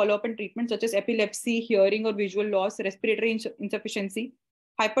frequent follow-up and treatment, such as epilepsy, hearing or visual loss, respiratory insufficiency,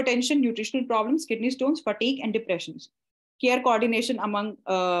 hypertension, nutritional problems, kidney stones, fatigue, and depressions. Care coordination,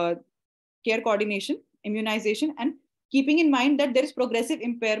 immunization, and keeping in mind that there is progressive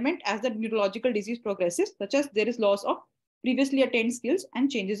impairment as the neurological disease progresses, such as there is loss of previously attained skills and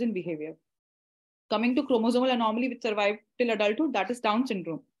changes in behavior. Coming to chromosomal anomaly which survived till adulthood, that is Down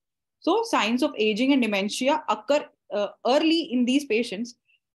syndrome. So signs of aging and dementia occur early in these patients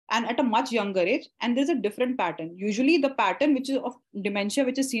and at a much younger age, and there's a different pattern. Usually the pattern which is of dementia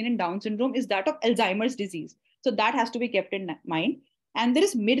which is seen in Down syndrome is that of Alzheimer's disease. So that has to be kept in mind. And there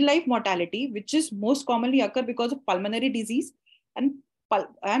is midlife mortality, which is most commonly occur because of pulmonary disease and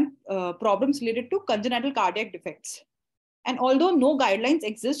problems related to congenital cardiac defects. And although no guidelines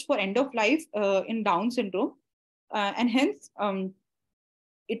exist for end of life in Down syndrome, and hence,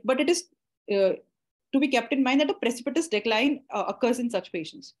 it is to be kept in mind that a precipitous decline occurs in such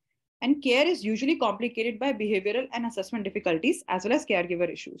patients. And care is usually complicated by behavioral and assessment difficulties as well as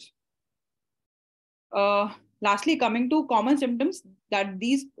caregiver issues. Lastly, coming to common symptoms that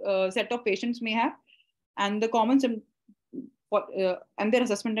these set of patients may have, and the common symptoms and their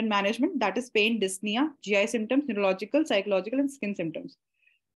assessment and management, that is pain, dyspnea, GI symptoms, neurological, psychological, and skin symptoms.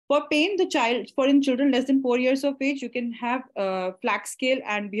 For pain, in children less than 4 years of age, you can have FLAC scale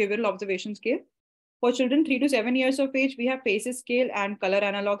and behavioral observation scale. For children 3 to 7 years of age, we have PACES scale and color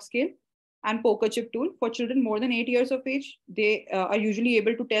analog scale and poker chip tool. For children more than 8 years of age, they are usually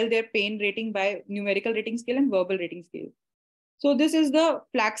able to tell their pain rating by numerical rating scale and verbal rating scale. So this is the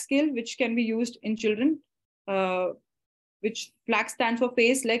FLAC scale, which can be used in children, which FLAC stands for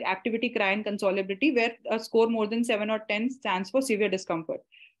face, leg, activity, cry, and consolability, where a score more than 7 or 10 stands for severe discomfort.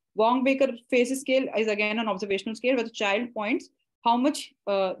 Wong-Baker FACES scale is again an observational scale where the child points how much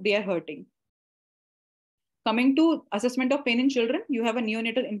they are hurting. Coming to assessment of pain in children, you have a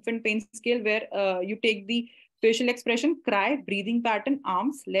neonatal infant pain scale where you take the facial expression, cry, breathing pattern,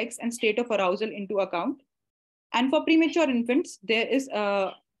 arms, legs, and state of arousal into account. And for premature infants, there is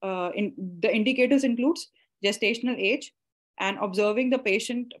the indicators includes gestational age and observing the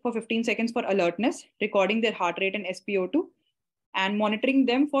patient for 15 seconds for alertness, recording their heart rate and SpO2, and monitoring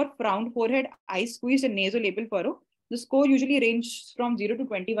them for frowned forehead, eyes squeezed, and nasolabial furrow. The score usually ranges from 0 to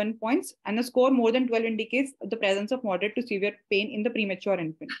 21 points, and a score more than 12 indicates the presence of moderate to severe pain in the premature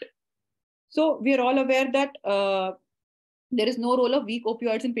infant. So we are all aware that there is no role of weak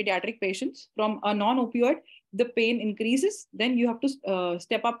opioids in pediatric patients. From a non-opioid, the pain increases, then you have to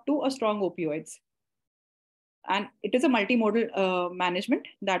step up to a strong opioids. And it is a multimodal management.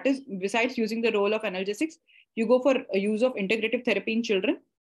 That is, besides using the role of analgesics, you go for a use of integrative therapy in children,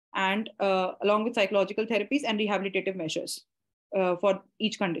 and along with psychological therapies and rehabilitative measures for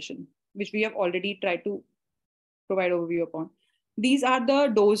each condition, which we have already tried to provide overview upon. These are the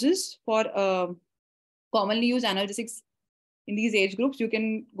doses for commonly used analgesics in these age groups. You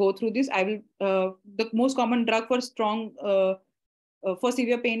can go through this. I will. The most common drug for for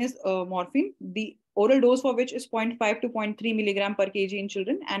severe pain is morphine. The oral dose for which is 0.5 to 0.3 milligram per kg in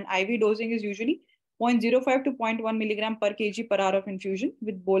children, and IV dosing is usually 0.05 to 0.1 milligram per kg per hour of infusion,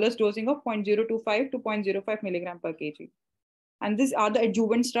 with bolus dosing of 0.025 to 0.05 milligram per kg. And these are the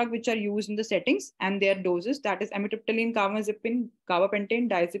adjuvants drug which are used in the settings and their doses, that is amitriptyline, carbamazepine, gabapentin,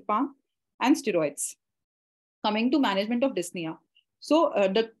 diazepam, and steroids. Coming to management of dyspnea. So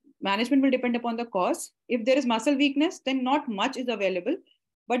the management will depend upon the cause. If there is muscle weakness, then not much is available,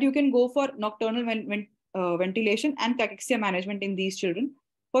 but you can go for nocturnal ventilation and cachexia management in these children.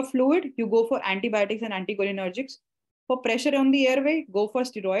 For fluid, you go for antibiotics and anticholinergics. For pressure on the airway, go for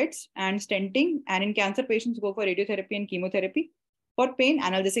steroids and stenting. And in cancer patients, go for radiotherapy and chemotherapy. For pain,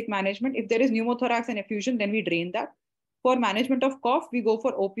 analgesic management. If there is pneumothorax and effusion, then we drain that. For management of cough, we go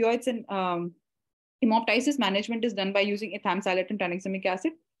for opioids, and hemoptysis management is done by using ethamsalate and tranexamic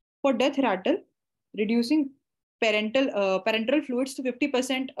acid. For death rattle, reducing parenteral fluids to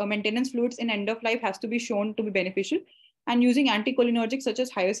 50% maintenance fluids in end of life has to be shown to be beneficial. And using anticholinergics such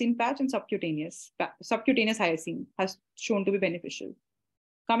as hyoscine patch and subcutaneous hyoscine has shown to be beneficial.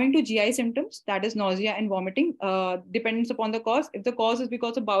 Coming to GI symptoms, that is nausea and vomiting, depends upon the cause. If the cause is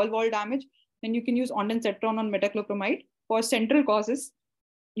because of bowel wall damage, then you can use ondansetron on metoclopramide. For central causes,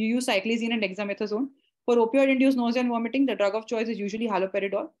 you use cyclizine and dexamethasone. For opioid-induced nausea and vomiting, the drug of choice is usually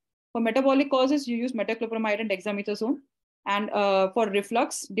haloperidol. For metabolic causes, you use metoclopramide and dexamethasone. And for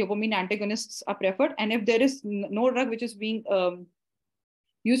reflux, dopamine antagonists are preferred. And if there is no drug which is being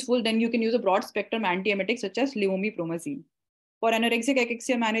useful, then you can use a broad spectrum antiemetic such as levomepromazine. For anorexic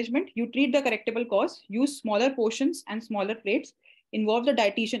cachexia management, you treat the correctable cause, use smaller portions and smaller plates, involve the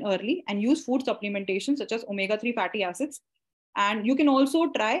dietitian early, and use food supplementation such as omega-3 fatty acids. And you can also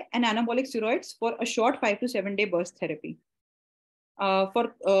try an anabolic steroids for a short 5 to 7 day burst therapy.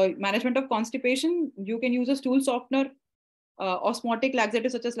 For management of constipation, you can use a stool softener, osmotic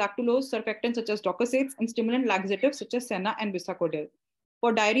laxatives such as lactulose, surfactants such as docosahexanes, and stimulant laxatives such as senna and bisacodyl.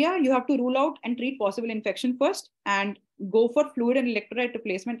 For diarrhea, you have to rule out and treat possible infection first and go for fluid and electrolyte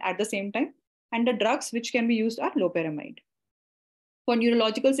replacement at the same time. And the drugs which can be used are loperamide. For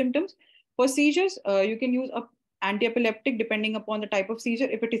neurological symptoms, for seizures, you can use a anti-epileptic depending upon the type of seizure.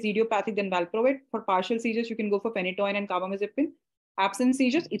 If it is idiopathic, then valproate. For partial seizures, you can go for phenytoin and carbamazepine. Absent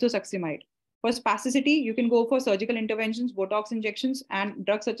seizures, ethosuximide. For spasticity, you can go for surgical interventions, Botox injections, and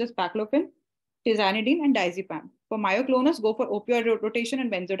drugs such as baclofen, tizanidine, and diazepam. For myoclonus, go for opioid rotation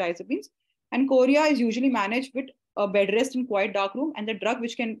and benzodiazepines. And chorea is usually managed with a bed rest in quiet dark room, and the drug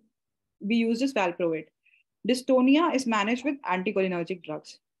which can be used is valproate. Dystonia is managed with anticholinergic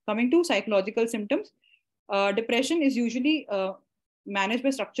drugs. Coming to psychological symptoms, depression is usually managed by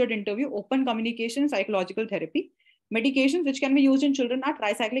structured interview, open communication, psychological therapy. Medications which can be used in children are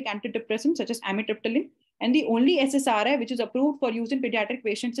tricyclic antidepressants such as amitriptyline, and the only SSRI which is approved for use in pediatric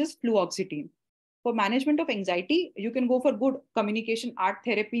patients is fluoxetine. For management of anxiety, you can go for good communication, art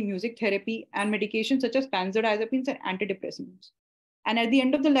therapy, music therapy, and medications such as benzodiazepines and antidepressants. And at the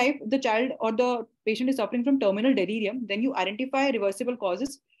end of the life, the child or the patient is suffering from terminal delirium, then you identify reversible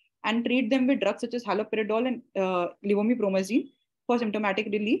causes and treat them with drugs such as haloperidol and levomepromazine for symptomatic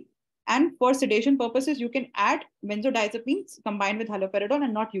relief. And for sedation purposes, you can add benzodiazepines combined with haloperidol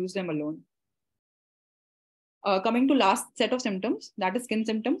and not use them alone. Coming to last set of symptoms, that is skin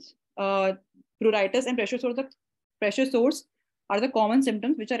symptoms. Pruritus and pressure sores are the common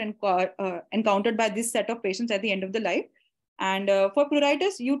symptoms which are encountered by this set of patients at the end of the life. And for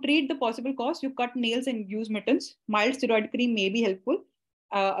pruritus, you treat the possible cause, you cut nails and use mittens. Mild steroid cream may be helpful,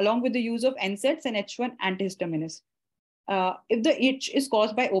 along with the use of NSAIDs and H1 antihistamines. If the itch is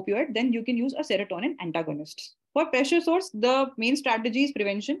caused by opioid, then you can use a serotonin antagonist. For pressure sores, the main strategy is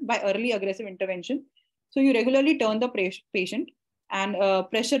prevention by early aggressive intervention. So you regularly turn the patient, and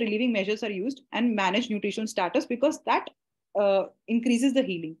pressure relieving measures are used, and manage nutritional status because that increases the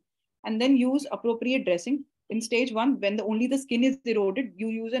healing. And then use appropriate dressing. In stage 1, when only the skin is eroded, you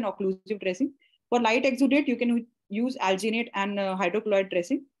use an occlusive dressing. For light exudate, you can use alginate and hydrochloride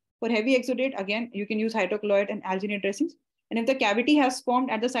dressing. For heavy exudate, again, you can use hydrochloride and alginate dressings. And if the cavity has formed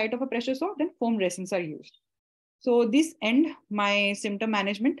at the site of a pressure sore, then foam dressings are used. So this end my symptom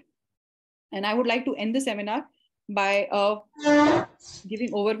management. And I would like to end the seminar by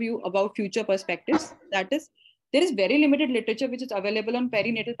giving overview about future perspectives. That is, there is very limited literature which is available on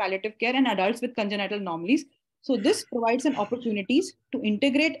perinatal palliative care and adults with congenital anomalies. So this provides an opportunities to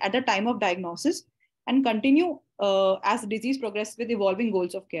integrate at the time of diagnosis and continue as disease progresses with evolving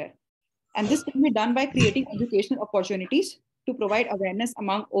goals of care. And this can be done by creating educational opportunities to provide awareness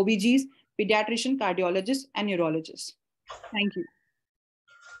among OBGs, pediatricians, cardiologists, and neurologists. Thank you.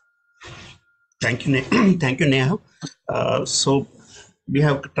 Thank you, thank you, Neha. So we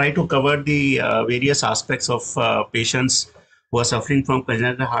have tried to cover the various aspects of patients who are suffering from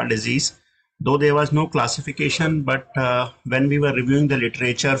congenital heart disease. Though there was no classification, but when we were reviewing the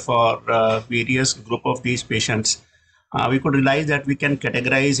literature for various group of these patients, we could realize that we can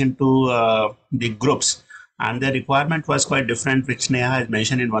categorize into the groups, and the requirement was quite different, which Neha has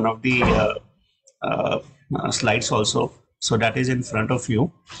mentioned in one of the slides also. So that is in front of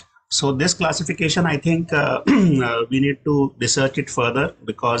you. So this classification, I think we need to research it further,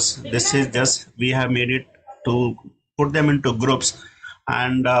 because this is just, we have made it to put them into groups,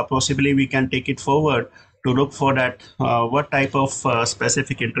 and possibly we can take it forward to look for that what type of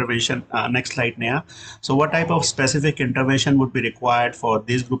specific intervention, next slide, Neha. So what type of specific intervention would be required for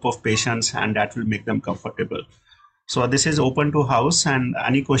this group of patients, and that will make them comfortable. So this is open to house, and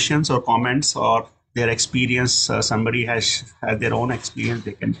any questions or comments or their experience, somebody has their own experience,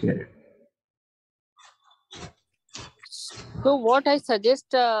 they can share it. So what I suggest,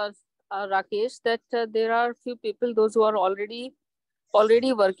 Rakesh, that there are few people, those who are already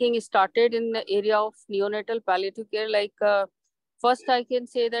working, started in the area of neonatal palliative care. Like first I can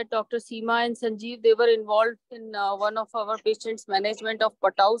say that Dr. Seema and Sanjeev, they were involved in one of our patients' management of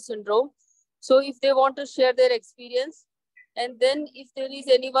Patau syndrome. So if they want to share their experience, and then if there is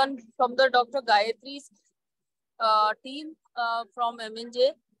anyone from the Dr. Gayatri's team from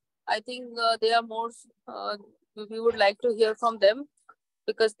MNJ, I think they are more, we would like to hear from them,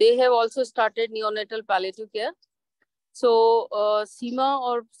 because they have also started neonatal palliative care. So Seema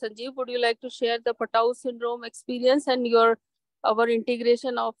or Sanjeev, would you like to share the Patau syndrome experience and our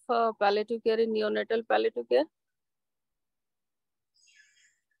integration of palliative care in neonatal palliative care?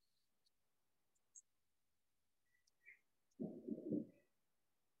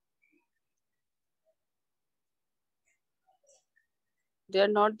 They are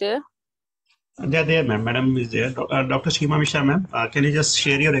not there. They are there, ma'am. Madam is there. Dr. Seema Mishra, ma'am, can you just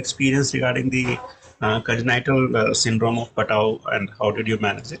share your experience regarding the congenital syndrome of Patau and how did you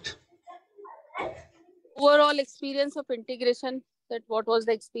manage it? Overall experience of integration, that what was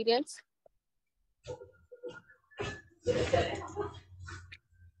the experience?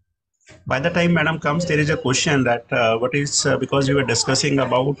 By the time madam comes, there is a question that what is, because we were discussing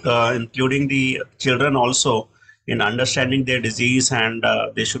about including the children also in understanding their disease and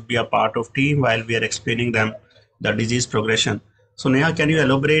they should be a part of team while we are explaining them the disease progression. So Neha, can you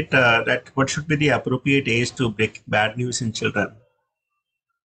elaborate that what should be the appropriate age to break bad news in children?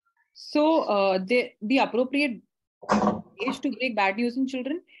 So the appropriate age to break bad news in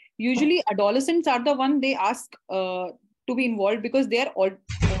children, usually adolescents are the one they ask to be involved, because they are all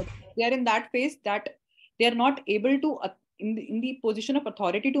they are in that phase that they are not able to in the position of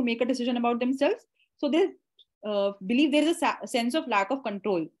authority to make a decision about themselves. So they believe there is a sense of lack of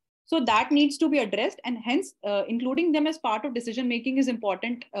control. So that needs to be addressed, and hence including them as part of decision making is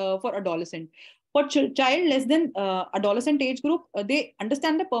important for adolescent. For child less than adolescent age group, they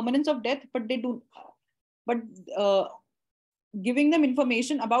understand the permanence of death, but they do. But giving them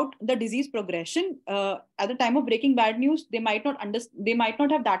information about the disease progression at the time of breaking bad news, they might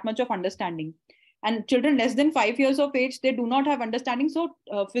not have that much of understanding. And children less than 5 years of age, they do not have understanding. So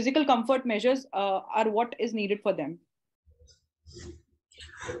physical comfort measures are what is needed for them.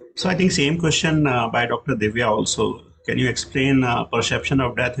 So I think same question by Dr. Divya also. Can you explain perception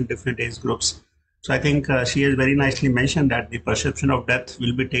of death in different age groups? So I think she has very nicely mentioned that the perception of death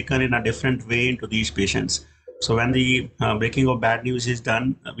will be taken in a different way into these patients. So when the breaking of bad news is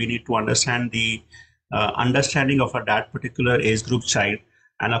done, we need to understand the understanding of that particular age group child,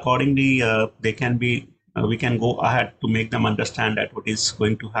 and accordingly they can be we can go ahead to make them understand that what is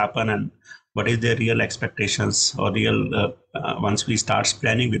going to happen and what is their real expectations or real once we start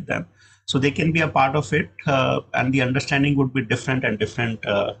planning with them. So they can be a part of it, and the understanding would be different and different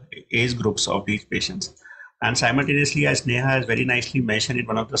age groups of these patients. And simultaneously, as Neha has very nicely mentioned in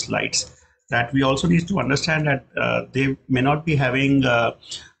one of the slides, that we also need to understand that they may not be having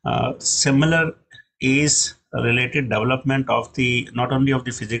similar age related development of the not only of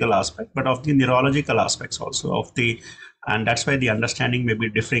the physical aspect but of the neurological aspects also of the, and that's why the understanding may be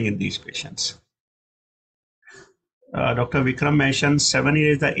differing in these patients. Dr. Vikram mentioned 7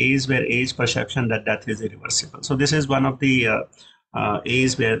 years is the age where age perception that death is irreversible. So this is one of the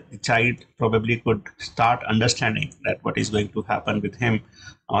age where the child probably could start understanding that what is going to happen with him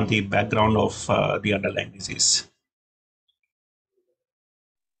on the background of the underlying disease.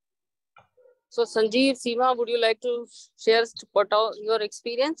 So Sanjeev, Seema, would you like to share your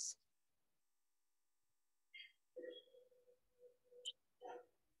experience?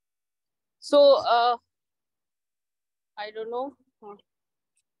 So I don't know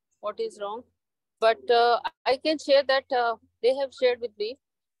what is wrong, but I can share that they have shared with me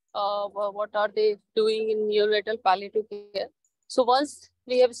what are they doing in neonatal palliative care. So once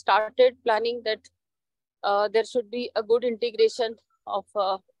we have started planning that there should be a good integration of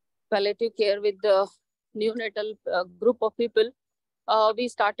palliative care with the neonatal group of people, we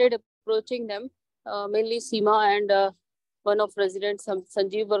started approaching them, mainly Seema and one of residents,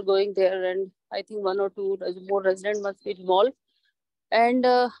 Sanjeev, were going there, and I think 1 or 2 more residents must be involved. And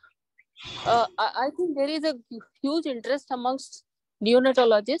I think there is a huge interest amongst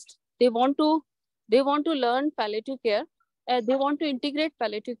neonatologists. They want to learn palliative care. They want to integrate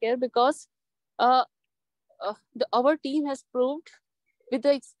palliative care because our team has proved with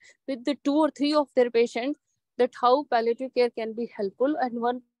the 2 or 3 of their patients that how palliative care can be helpful. And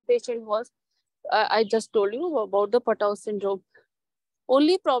one patient was, I just told you about the Patau syndrome.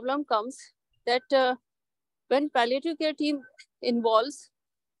 Only problem comes that when palliative care team involves,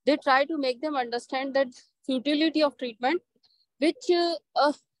 they try to make them understand that futility of treatment, which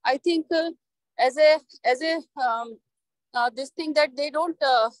I think as a this thing that they don't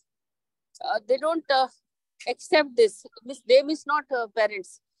accept this. They miss not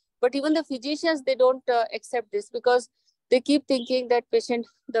parents, but even the physicians, they don't accept this because they keep thinking that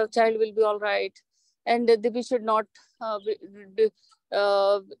the child will be all right, and we should not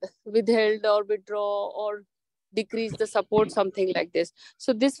withheld or withdraw or decrease the support, something like this.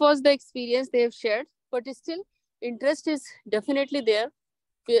 So this was the experience they have shared, but still interest is definitely there.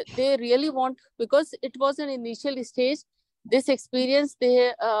 They really want, because it was an initial stage, this experience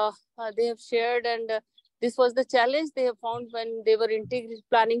they have shared, and this was the challenge they have found when they were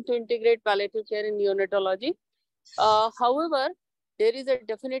planning to integrate palliative care in neonatology. However, there is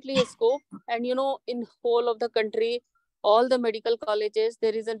definitely a scope, and in whole of the country, all the medical colleges,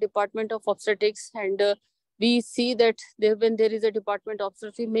 there is a department of obstetrics, and we see that there, when there is a department of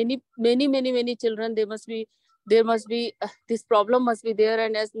obstetrics, many children, there must be this problem must be there.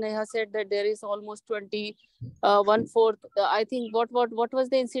 And as Neha said, that there is almost 1/4. I think what was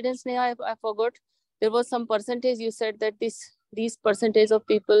the incidence, Neha? I forgot. There was some percentage. You said that these percentage of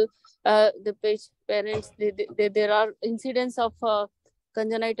people, the parents, there are incidents of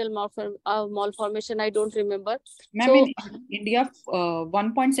congenital malformation. I don't remember. Ma'am, in India,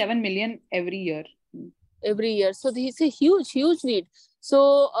 1.7 million every year. So this is a huge need.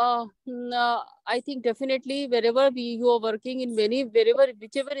 So I think definitely wherever you are working in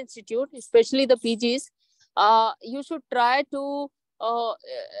whichever institute, especially the PGs, you should try to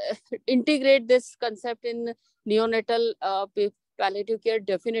integrate this concept in neonatal palliative care,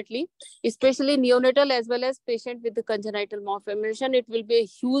 definitely, especially neonatal as well as patient with the congenital malformation. It will be a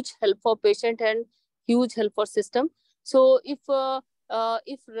huge help for patient and huge help for system. So if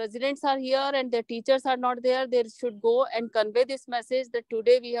residents are here and their teachers are not there, they should go and convey this message that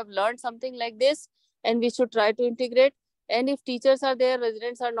today we have learned something like this and we should try to integrate. And if teachers are there,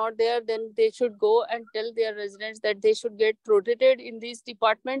 residents are not there, then they should go and tell their residents that they should get rotated in these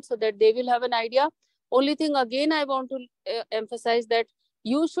departments so that they will have an idea. Only thing again, I want to emphasize that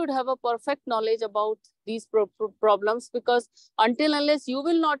you should have a perfect knowledge about these problems, because until unless you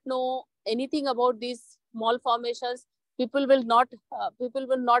will not know anything about these malformations, people will not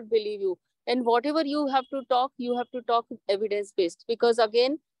believe you. And whatever you have to talk evidence based, because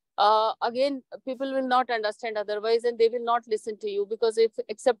again people will not understand otherwise, and they will not listen to you, because if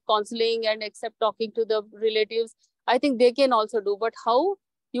except counseling and except talking to the relatives, I think they can also do. But how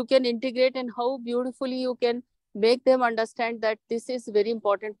you can integrate and how beautifully you can make them understand that this is very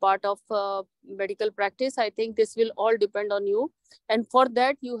important part of medical practice, I think this will all depend on you. And for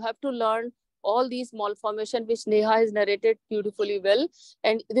that you have to learn all these malformation which Neha has narrated beautifully well.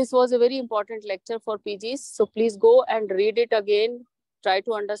 And this was a very important lecture for PGs. So please go and read it again. Try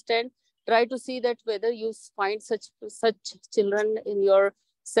to understand. Try to see that whether you find such children in your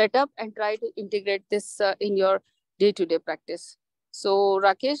setup, and try to integrate this in your day-to-day practice. So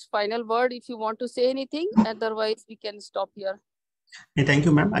Rakesh, final word if you want to say anything. Otherwise, we can stop here. Hey, thank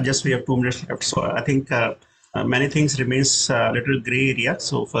you, ma'am. We have 2 minutes left. So I think many things remains a little gray area.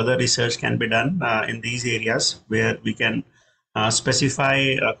 So further research can be done in these areas where we can specify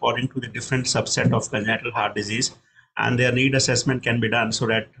according to the different subset of congenital heart disease, and their need assessment can be done so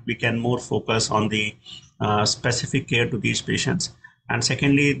that we can more focus on the specific care to these patients. And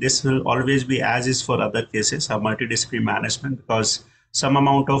secondly, this will always be, as is for other cases, a multidisciplinary management, because some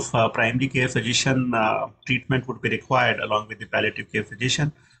amount of primary care physician treatment would be required along with the palliative care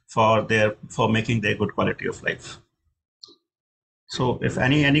physician for making their good quality of life. So if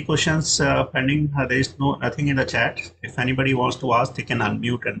any questions pending, there is nothing in the chat. If anybody wants to ask, they can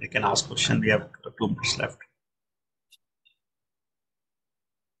unmute and they can ask question. We have 2 minutes left.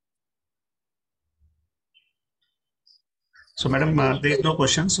 So, madam, there is no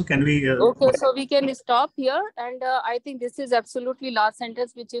question. So, can we? Okay, so we can stop here. And I think this is absolutely last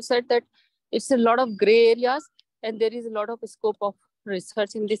sentence which you said, that it's a lot of gray areas and there is a lot of scope of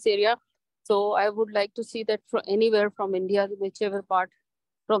research in this area. So I would like to see that from anywhere from India, whichever part,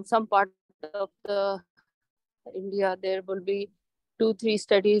 from some part of the India, there will be 2-3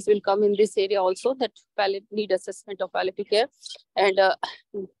 studies will come in this area also, that need assessment of palliative care, and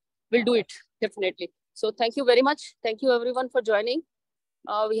we'll do it definitely. So thank you very much. Thank you everyone for joining.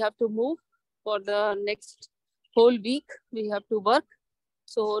 We have to move for the next whole week. We have to work.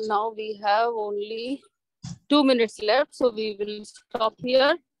 So now we have only 2 minutes left. So we will stop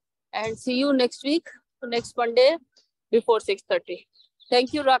here and see you next week, next Monday before 6:30.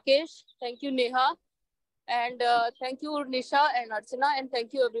 Thank you, Rakesh. Thank you, Neha. And thank you, Nisha and Archana. And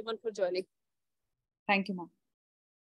thank you everyone for joining. Thank you, ma'am.